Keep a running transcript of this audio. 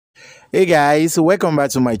Hey guys, welcome back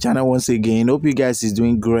to my channel once again. Hope you guys is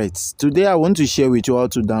doing great. Today I want to share with you how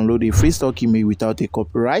to download a free stock image without a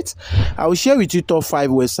copyright. I will share with you top 5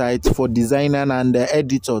 websites for designer and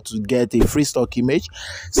editor to get a free stock image.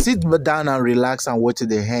 Sit down and relax and watch to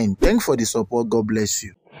the end. Thanks for the support. God bless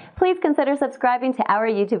you. Please consider subscribing to our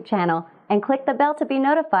YouTube channel and click the bell to be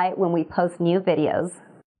notified when we post new videos.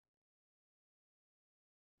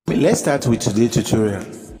 Let's start with today's tutorial.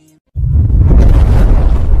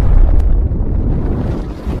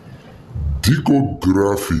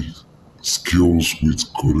 Graphic skills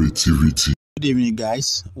with creativity. Good evening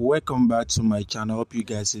guys, welcome back to my channel. Hope you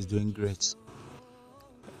guys is doing great.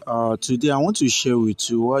 Today I want to share with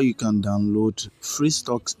you how you can download free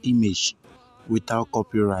stock image without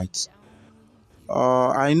copyright.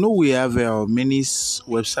 I know we have many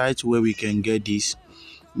websites where we can get this,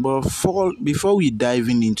 but before we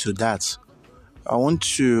diving into that, I want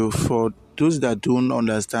to, for those that don't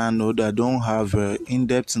understand or that don't have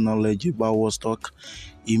in-depth knowledge about what stock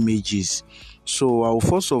images, so I'll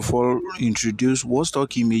first of all introduce what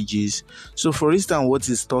stock images. So for instance, what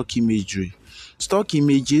is stock imagery? Stock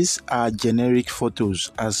images are generic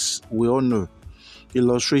photos, as we all know,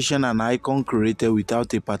 illustration and icon created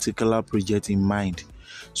without a particular project in mind.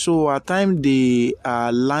 So at times they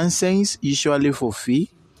are licensed, usually for fee,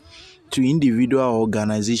 to individual or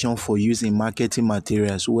organization for use in marketing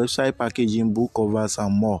materials, website packaging, book covers,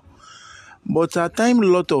 and more. But at times, a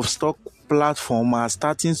lot of stock platforms are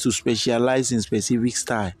starting to specialize in specific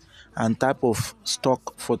style and type of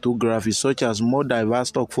stock photography, such as more diverse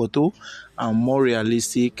stock photo and more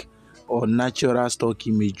realistic or natural stock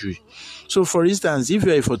imagery. So, for instance, if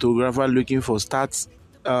you're a photographer looking to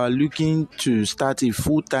start a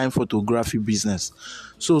full-time photography business,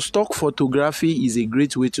 so stock photography is a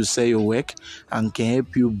great way to sell your work and can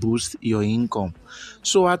help you boost your income.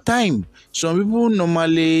 So at times, some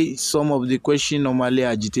of the question normally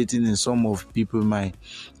agitating in some of people's mind,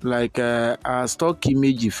 like are stock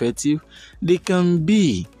image effective? They can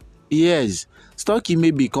be, yes. Stock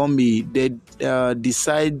image become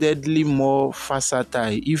decidedly more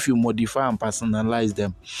versatile if you modify and personalize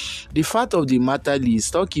them. The fact of the matter is,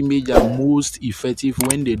 stock images are most effective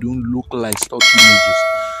when they don't look like stock images.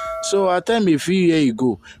 So at time a few years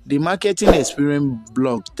ago, the marketing experience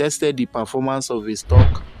blog tested the performance of a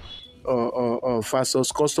stock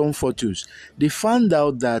versus custom photos. They found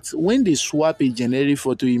out that when they swap a generic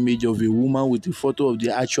photo image of a woman with a photo of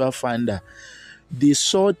the actual founder, they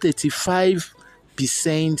saw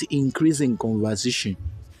 35% increase in conversion.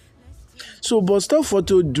 So, but stock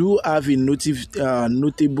photo do have a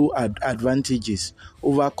notable advantages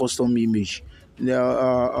over custom image. They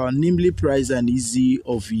are namely price and easy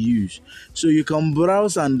of use. So you can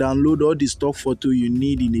browse and download all the stock photo you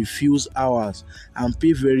need in a few hours and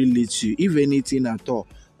pay very little, if anything at all.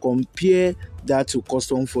 Compare that to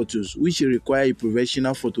custom photos, which require a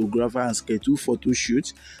professional photographer and schedule photo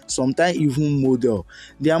shoots, sometimes even model.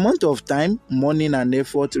 The amount of time, money, and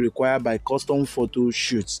effort required by custom photo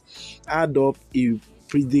shoots add up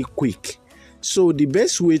pretty quick. So the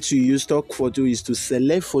best way to use stock photo is to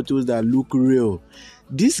select photos that look real.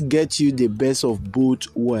 This gets you the best of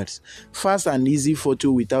both worlds: fast and easy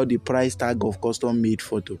photo without the price tag of custom made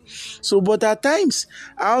photo. So, but at times,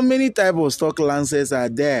 how many type of stock lenses are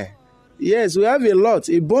there? Yes, we have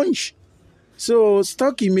a bunch. So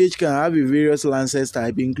stock image can have a various lenses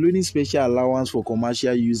type, including special allowance for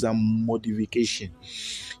commercial use and modification.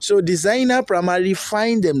 So designer primarily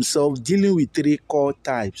find themselves dealing with 3 core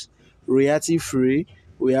types: royalty free,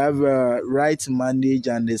 we have right managed,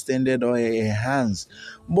 and extended or enhanced.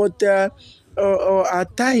 But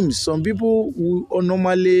at times, some people who are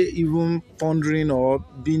normally even pondering or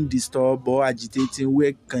being disturbed or agitating,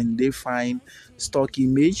 where can they find stock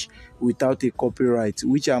image without a copyright,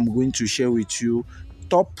 which I'm going to share with you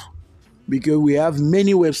top, because we have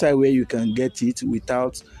many websites where you can get it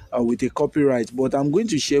without with a copyright. But I'm going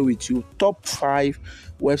to share with you top 5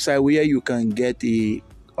 websites where you can get a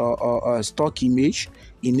stock image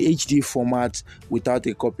in HD format without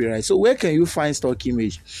a copyright. So where can you find stock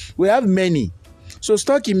image? We have many. So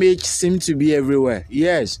stock image seem to be everywhere,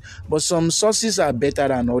 yes, but some sources are better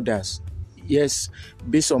than others, yes,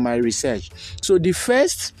 based on my research. So the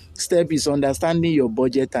first step is understanding your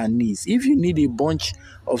budget and needs. If you need a bunch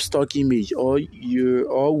of stock image, or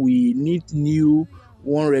we need new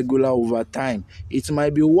one regular over time, it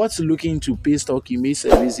might be worth looking to pay stock image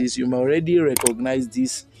services. You may already recognize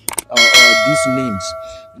these names,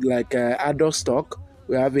 like Adobe Stock.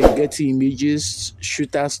 We have a Getty Images,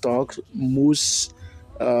 Shutterstock, Moose,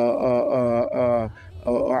 and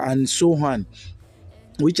so on,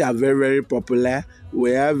 which are very, very popular.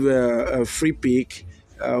 We have a Free Pick,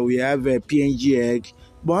 we have a PNG egg.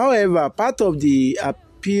 But however, part of the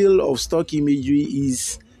appeal of stock imagery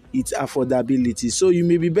is its affordability. So you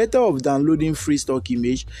may be better off downloading free stock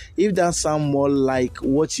image if that sounds more like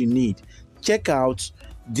what you need. Check out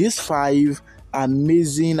these 5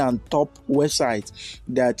 amazing and top websites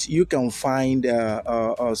that you can find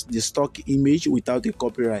the stock image without a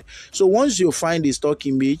copyright. So once you find the stock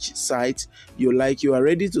image site you like, you are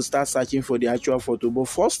ready to start searching for the actual photo. But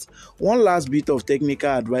first, one last bit of technical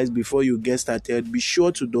advice before you get started: be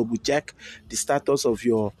sure to double check the status of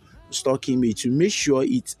your stock image to make sure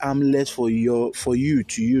it's harmless for you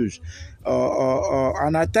to use.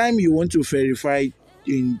 And at time you want to verify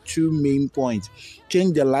in 2 main points.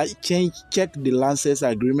 Check the license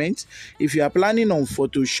agreement. If you are planning on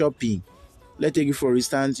photoshopping, let's take it for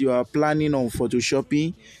instance, you are planning on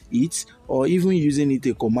photoshopping it or even using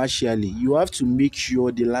it commercially, you have to make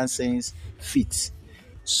sure the license fits.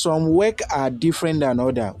 Some work are different than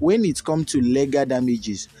other when it comes to legal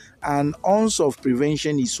damages. An ounce of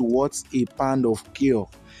prevention is worth a pound of cure.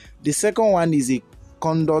 The second one is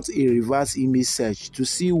conduct a reverse image search to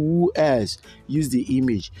see who else used the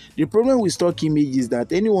image. The problem with stock image is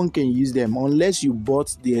that anyone can use them unless you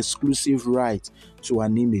bought the exclusive right to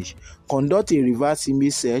an image. Conduct a reverse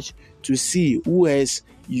image search to see who else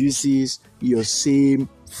uses your same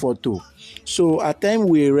photo. So at time I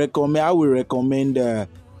will recommend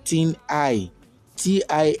TinEye,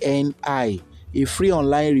 TINI, a free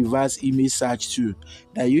online reverse image search tool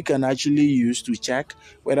that you can actually use to check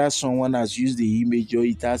whether someone has used the image or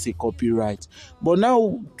it has a copyright. But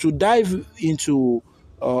now to dive into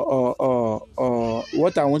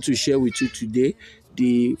what I want to share with you today,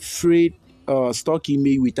 the free stock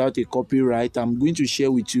image without a copyright, I'm going to share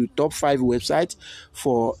with you top 5 websites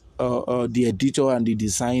for the editor and the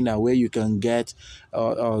designer where you can get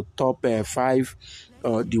top 5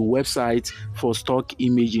 the website for stock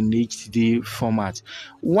image in HD format.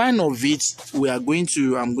 One of it I'm going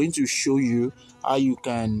to show you how you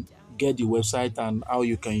can get the website and how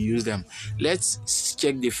you can use them. Let's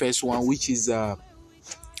check the first one, which is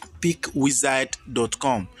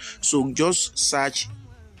pickwizard.com. So just search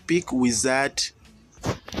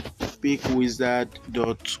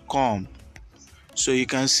pickwizard.com. So you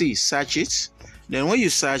can see, search it. Then when you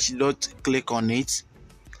search, don't click on it.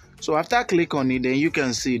 So after click on it, then you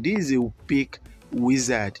can see this is a pick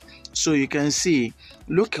wizard. So you can see,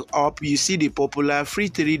 look up, you see the popular free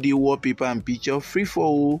 3D wallpaper and picture, free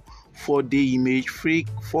 4K image, free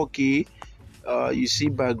 4K. You see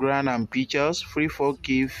background and pictures, free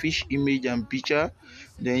 4K fish image and picture.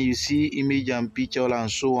 Then you see image and picture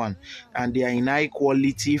and so on, and they are in high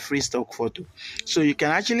quality free stock photo. So you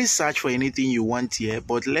can actually search for anything you want here.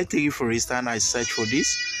 But let's take it for instance, I search for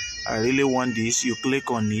this. I really want this. You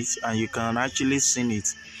click on it and you can actually see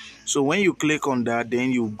it. So when you click on that,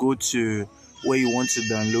 then you go to where you want to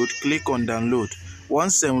download. Click on download.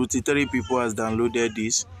 173 people has downloaded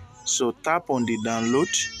this. So tap on the download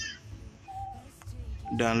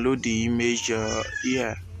the image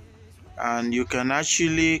here, and you can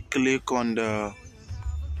actually click on the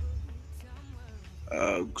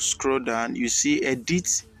scroll down. You see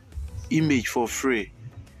edit image for free.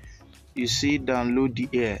 You see download the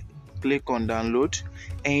here. Click on download,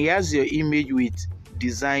 and here's your image with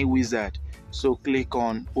design wizard. So click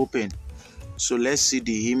on open. So let's see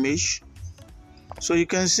the image. So you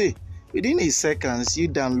can see within a seconds you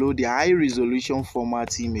download the high resolution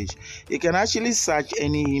format image. You can actually search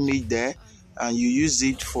any image there and you use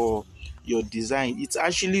it for your design. It's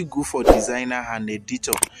actually good for designer and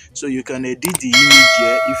editor. So you can edit the image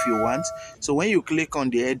here if you want. So when you click on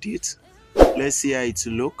the edit, let's see how it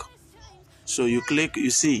look. So you click, you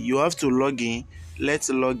see you have to log in. Let's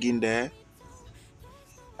log in there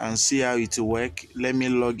and see how it work. Let me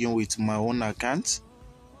log in with my own account.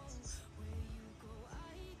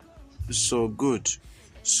 So good.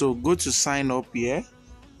 So go to sign up here.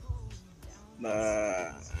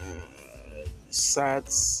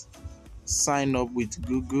 Sign up with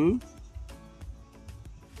Google,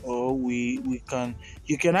 or you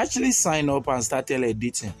can actually sign up and start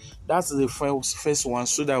editing. That's the first one,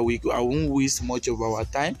 so that I won't waste much of our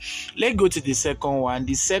time. Let's go to the second one.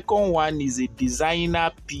 The second one is a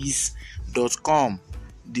designerpiece.com.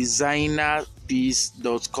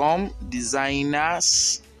 Designerpiece.com.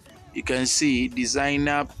 Designers, you can see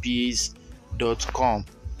designerpiece.com.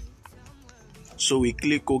 So we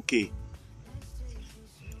click OK.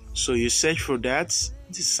 So you search for that,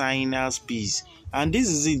 designer's piece, and this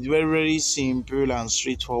is it. Very, very simple and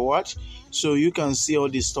straightforward. So you can see all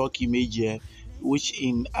the stock image here, which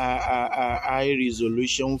in high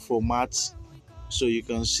resolution format. So you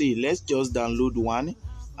can see, let's just download one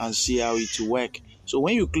and see how it works. So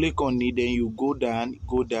when you click on it, then you go down,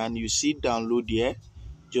 you see download here.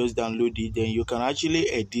 Just download it, then you can actually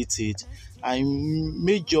edit it. I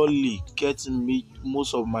majorly get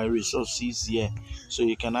most of my resources here, so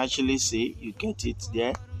you can actually see you get it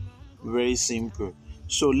there. Very simple.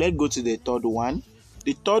 So let's go to the third one.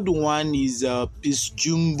 The third one is Peace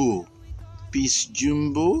Jumbo. Peace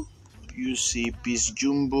Jumbo. You see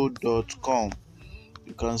peacejumbo.com.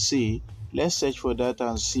 You can see. Let's search for that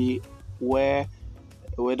and see whether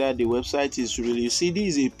the website is really. See,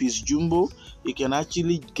 this is a Peace Jumbo. You can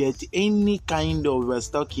actually get any kind of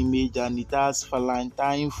stock image, and it has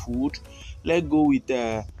Valentine food. Let's go with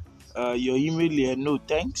your email here. No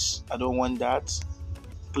thanks, I don't want that.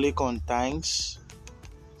 Click on thanks,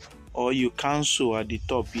 or you cancel at the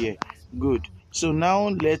top here. Good. So now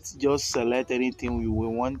let's just select anything we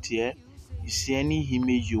will want here. You see any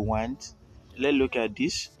image you want. Let's look at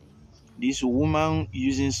this woman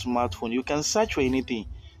using smartphone. You can search for anything,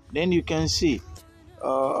 then you can see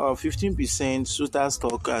 15% Suta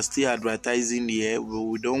stock are still advertising here.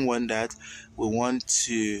 We don't want that. We want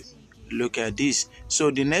to look at this.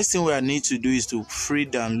 So the next thing we need to do is to free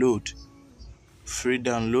download.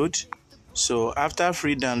 So after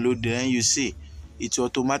free download, then you see it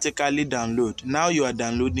automatically download. Now you are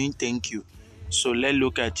downloading. Thank you. So let's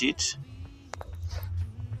look at it.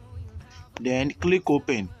 Then click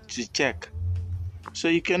open to check. So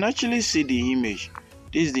you can actually see the image.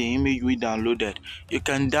 This is the image we downloaded. You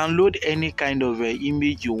can download any kind of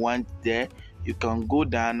image you want there. You can go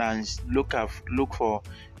down and look for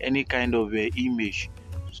any kind of image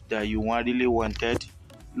that you really wanted.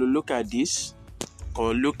 Look at this,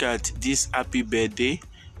 or look at this happy birthday.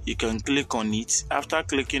 You can click on it. After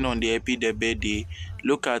clicking on the happy birthday,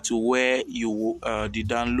 look at where you the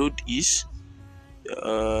download is.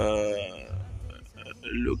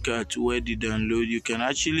 Look at where the download. You can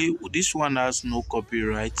actually, this one has no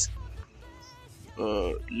copyright.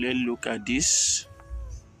 Let's look at this.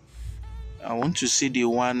 I want to see the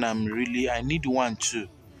one I need one too.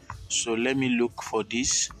 So let me look for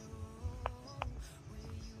this.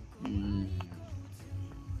 Do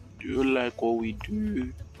you like what we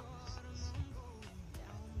do?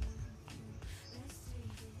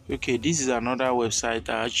 Okay, this is another website.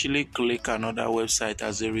 I actually click another website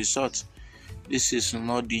as a result. This is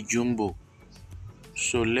not the Jumbo.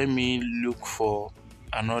 So let me look for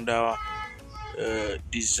another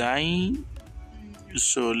design.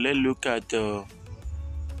 So let's look at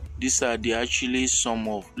these are the actually some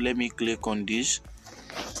of. Let me click on this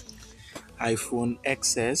iPhone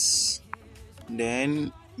XS,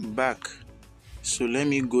 then back. So let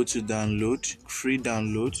me go to download, free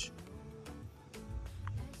download.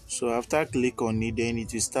 So after click on it, then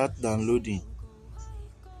it will start downloading.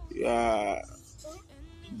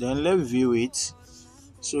 Then let's view it.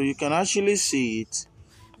 So you can actually see it.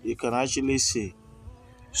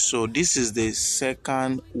 So this is the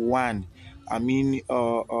second one. The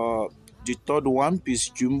third one, Peace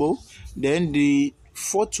Jumbo. Then the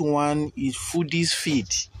fourth one is Foodies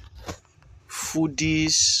Feed.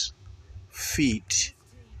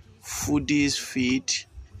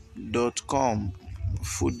 Foodiesfeed.com.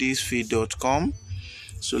 Foodiesfeed.com.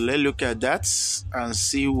 So let's look at that and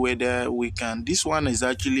see whether we can. This one is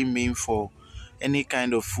actually meant for any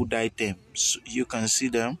kind of food item. So you can see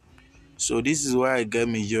them. So this is why I get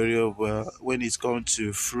majority of when it comes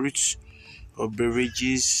to fruits or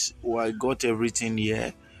beverages. I got everything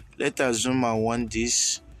here. Let's assume I want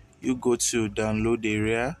this. You go to download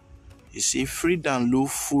area. You see free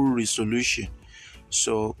download full resolution.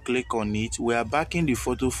 So click on it. We are backing the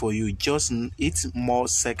photo for you, just 8 more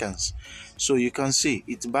seconds. So you can see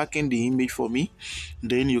it's backing the image for me.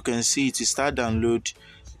 Then you can see it start download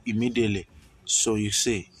immediately. So you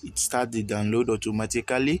see it start the download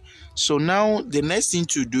automatically. So now the next thing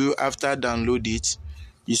to do after download it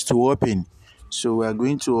is to open. So we are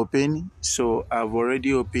going to open. So I've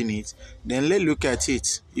already opened it. Then let's look at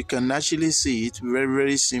it. You can actually see it.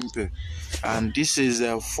 Very simple. And this is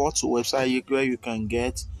a fourth website where you can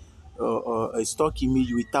get a stock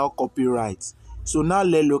image without copyright. So now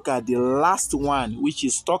let's look at the last one, which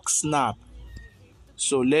is StockSnap.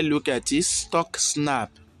 So let's look at it. StockSnap.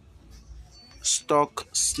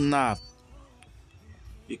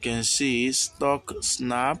 You can see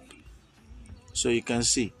StockSnap. So you can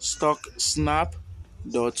see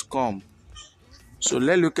StockSnap.com. So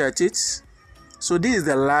let's look at it. So this is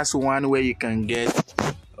the last one where you can get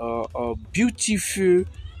a beautiful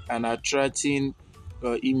and attracting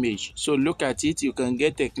image. So look at it. You can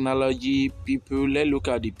get technology people. Let's look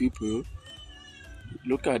at the people.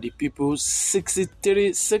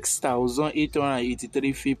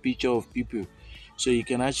 6,883 free picture of people. So you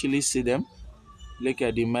can actually see them. look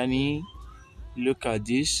at the money, look at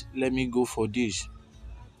this. Let me go for this.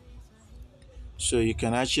 So you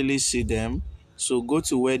can actually see them. So go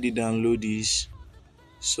to where the download is.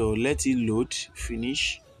 So let it load.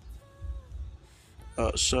 Finish.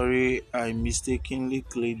 Sorry, I mistakenly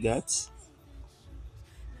clicked that.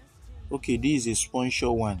 Okay, this is a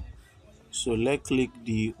sponsor one. So let's click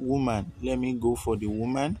the woman. Let me go for the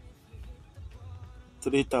woman.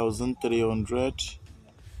 3,300.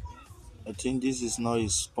 I think this is not a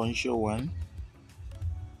sponsor one.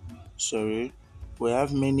 Sorry. We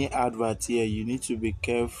have many adverts here. You need to be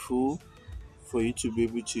careful for you to be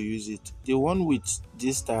able to use it. The one with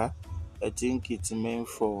this star, I think it's meant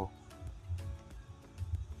for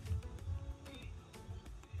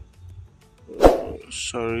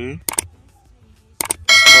sorry,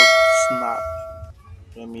 stock snap.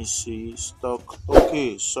 Let me see. Stock.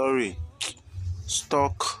 Okay, sorry.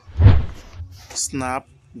 Stock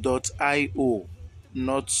snap.io,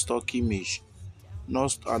 not stock image.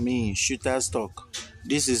 Not shooter stock.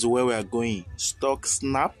 This is where we are going.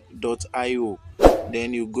 StockSnap.io.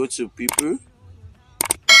 Then you go to people.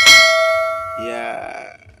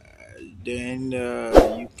 Yeah. Then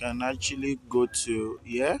you can actually go to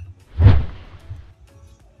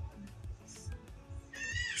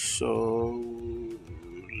So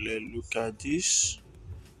let's look at this.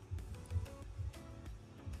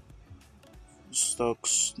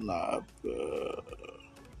 StockSnap.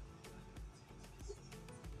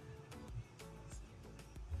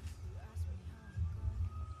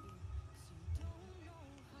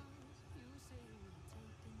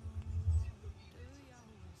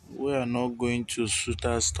 We are not going to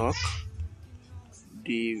shooter stock.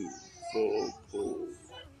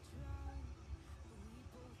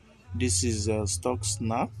 This is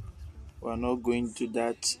StockSnap. We're not going to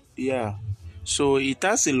that. Yeah. So it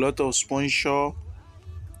has a lot of sponsor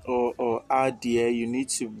or ad there. You need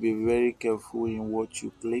to be very careful in what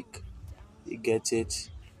you click. You get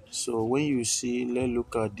it. So when you see, let's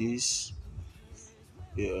look at this.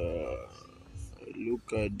 Yeah,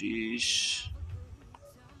 look at this.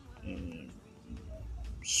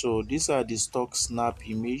 So these are the stock snap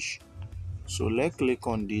image. So let's click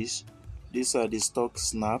on this. These are the stock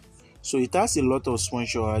snap. So it has a lot of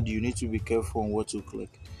sponsor ad. You need to be careful on what to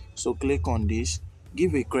click. So click on this,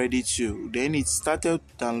 give a credit to, then it started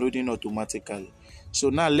downloading automatically. So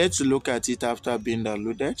now let's look at it after being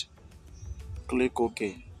downloaded. Click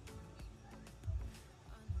OK.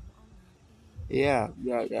 Yeah.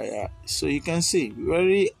 So you can see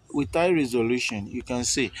very with high resolution. You can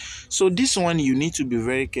see. So this one you need to be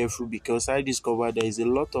very careful because I discovered there is a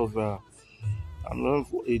lot of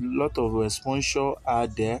sponsor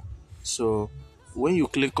ad there. So when you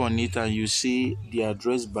click on it and you see the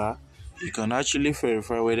address bar, you can actually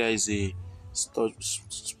verify whether it's a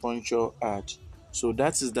sponsor ad. So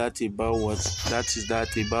that is that about what that is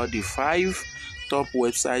that about the 5 top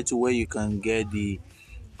websites where you can get the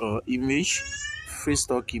image, free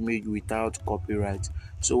stock image without copyright.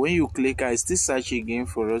 So when you click, I still search again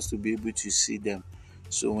for us to be able to see them.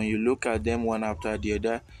 So when you look at them one after the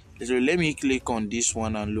other, so let me click on this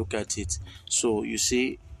one and look at it. So you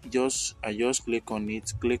see, I just click on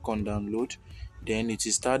it, click on download, then it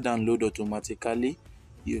will start download automatically.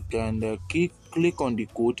 You can click on the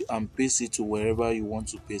code and paste it to wherever you want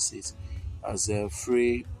to paste it as a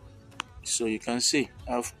free. So you can see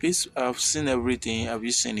I've seen everything. Have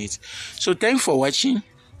you seen it? So thanks for watching.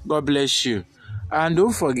 God bless you. And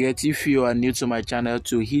don't forget, if you are new to my channel,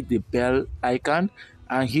 to hit the bell icon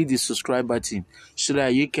and hit the subscribe button so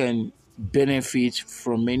that you can benefit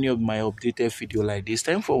from many of my updated video like this.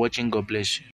 Thanks for watching. God bless you.